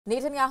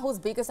Netanyahu's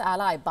biggest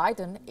ally,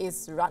 Biden,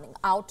 is running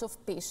out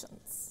of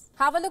patience.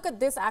 Have a look at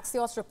this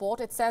Axios report.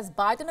 It says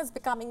Biden is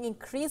becoming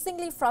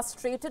increasingly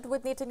frustrated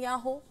with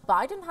Netanyahu.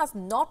 Biden has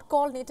not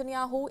called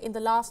Netanyahu in the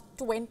last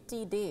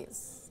 20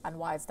 days. And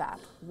why is that?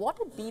 What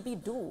did Bibi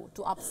do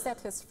to upset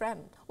his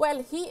friend?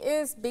 Well, he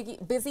is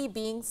busy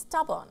being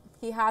stubborn.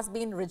 He has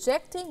been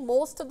rejecting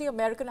most of the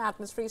American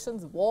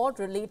administration's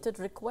war-related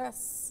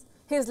requests.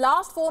 His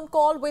last phone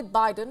call with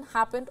Biden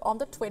happened on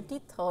the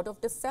 23rd of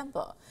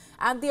December.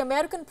 And the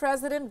American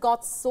president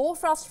got so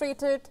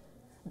frustrated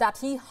that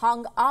he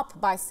hung up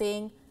by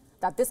saying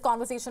that this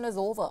conversation is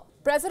over.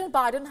 President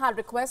Biden had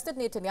requested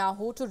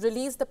Netanyahu to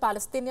release the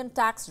Palestinian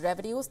tax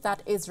revenues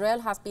that Israel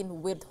has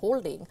been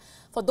withholding.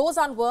 For those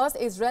unversed,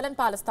 Israel and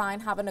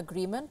Palestine have an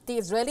agreement. The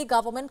Israeli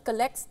government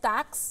collects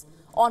tax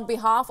on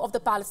behalf of the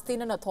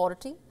Palestinian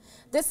Authority.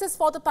 This is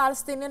for the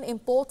Palestinian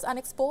imports and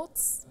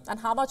exports. And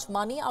how much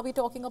money are we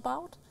talking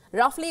about?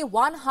 Roughly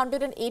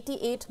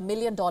 $188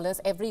 million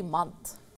every month.